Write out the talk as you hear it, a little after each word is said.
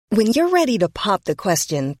When you're ready to pop the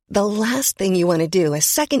question, the last thing you want to do is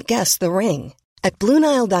second-guess the ring. At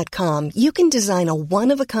BlueNile.com, you can design a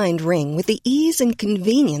one-of-a-kind ring with the ease and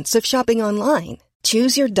convenience of shopping online.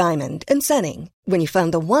 Choose your diamond and setting. When you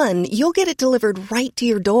find the one, you'll get it delivered right to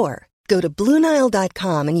your door. Go to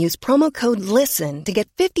BlueNile.com and use promo code LISTEN to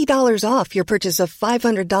get $50 off your purchase of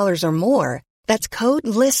 $500 or more. That's code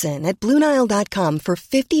LISTEN at BlueNile.com for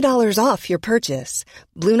 $50 off your purchase.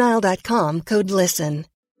 BlueNile.com, code LISTEN.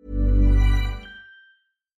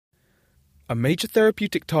 A major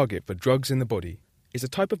therapeutic target for drugs in the body is a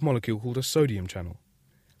type of molecule called a sodium channel.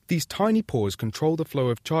 These tiny pores control the flow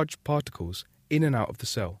of charged particles in and out of the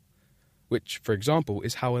cell, which, for example,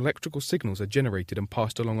 is how electrical signals are generated and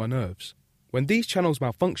passed along our nerves. When these channels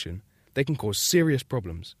malfunction, they can cause serious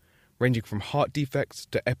problems, ranging from heart defects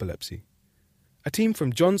to epilepsy. A team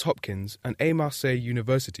from Johns Hopkins and Aix-Marseille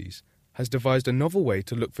universities has devised a novel way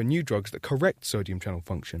to look for new drugs that correct sodium channel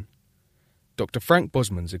function. Dr. Frank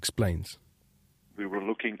Bosmans explains. We were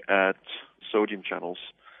looking at sodium channels.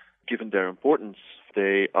 Given their importance,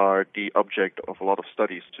 they are the object of a lot of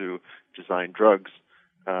studies to design drugs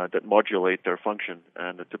that modulate their function.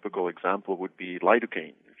 And a typical example would be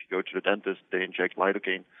lidocaine. If you go to the dentist, they inject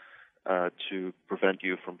lidocaine to prevent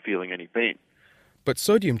you from feeling any pain. But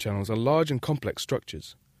sodium channels are large and complex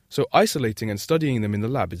structures, so isolating and studying them in the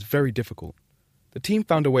lab is very difficult. The team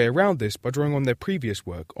found a way around this by drawing on their previous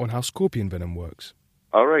work on how scorpion venom works.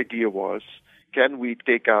 Our idea was, can we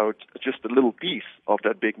take out just a little piece of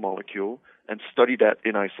that big molecule and study that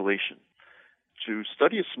in isolation? To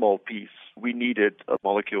study a small piece, we needed a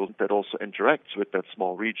molecule that also interacts with that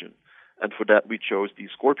small region. And for that, we chose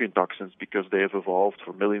these scorpion toxins because they have evolved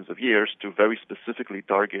for millions of years to very specifically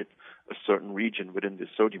target a certain region within this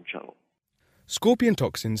sodium channel. Scorpion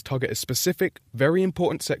toxins target a specific, very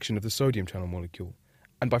important section of the sodium channel molecule.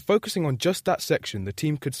 And by focusing on just that section, the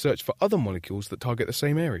team could search for other molecules that target the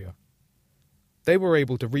same area. They were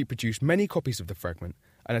able to reproduce many copies of the fragment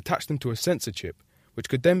and attach them to a sensor chip, which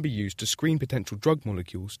could then be used to screen potential drug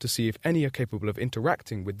molecules to see if any are capable of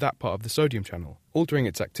interacting with that part of the sodium channel, altering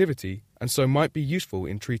its activity, and so might be useful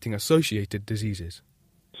in treating associated diseases.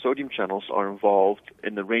 Sodium channels are involved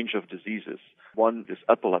in a range of diseases. One is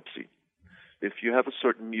epilepsy. If you have a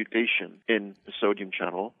certain mutation in the sodium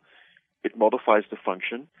channel, it modifies the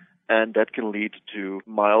function, and that can lead to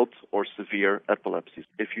mild or severe epilepsy.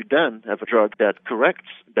 If you then have a drug that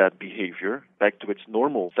corrects that behavior back to its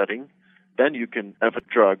normal setting, then you can have a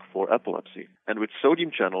drug for epilepsy. And with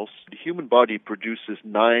sodium channels, the human body produces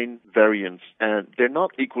 9 variants, and they're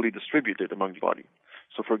not equally distributed among the body.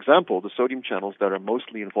 So, for example, the sodium channels that are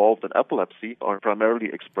mostly involved in epilepsy are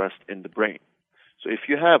primarily expressed in the brain. So if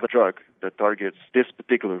you have a drug that targets this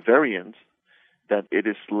particular variant, then it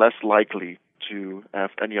is less likely to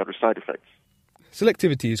have any other side effects.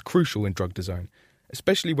 Selectivity is crucial in drug design,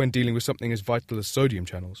 especially when dealing with something as vital as sodium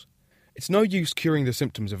channels. It's no use curing the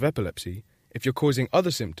symptoms of epilepsy if you're causing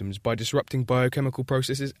other symptoms by disrupting biochemical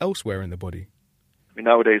processes elsewhere in the body. I mean,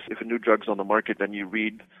 nowadays, if a new drug's on the market and you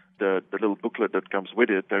read the little booklet that comes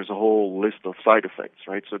with it, there's a whole list of side effects,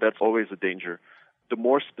 right? So that's always a danger. The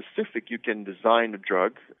more specific you can design a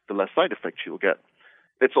drug, the less side effects you'll get.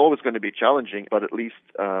 It's always going to be challenging, but at least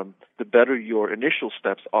the better your initial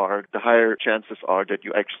steps are, the higher chances are that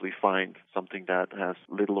you actually find something that has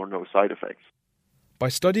little or no side effects. By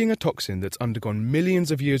studying a toxin that's undergone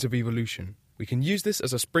millions of years of evolution, we can use this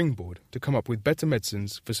as a springboard to come up with better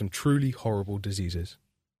medicines for some truly horrible diseases.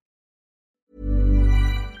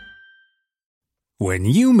 When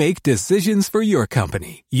you make decisions for your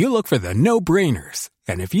company, you look for the no-brainers.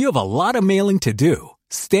 And if you have a lot of mailing to do,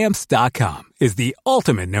 Stamps.com is the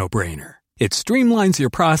ultimate no-brainer. It streamlines your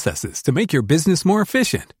processes to make your business more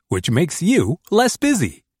efficient, which makes you less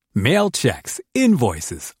busy. Mail checks,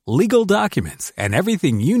 invoices, legal documents, and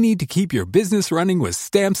everything you need to keep your business running with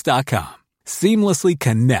Stamps.com. Seamlessly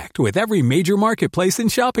connect with every major marketplace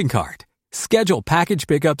and shopping cart. Schedule package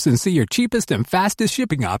pickups and see your cheapest and fastest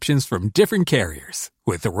shipping options from different carriers,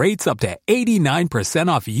 with rates up to 89%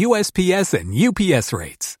 off USPS and UPS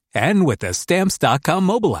rates. And with the Stamps.com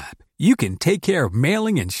mobile app, you can take care of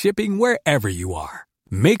mailing and shipping wherever you are.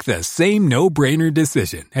 Make the same no-brainer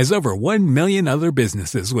decision as over 1 million other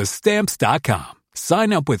businesses with Stamps.com.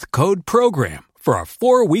 Sign up with code PROGRAM for a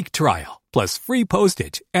 4-week trial, plus free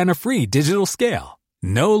postage and a free digital scale.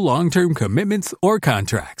 No long-term commitments or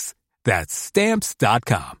contracts. That's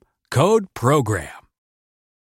Stamps.com. Code PROGRAM.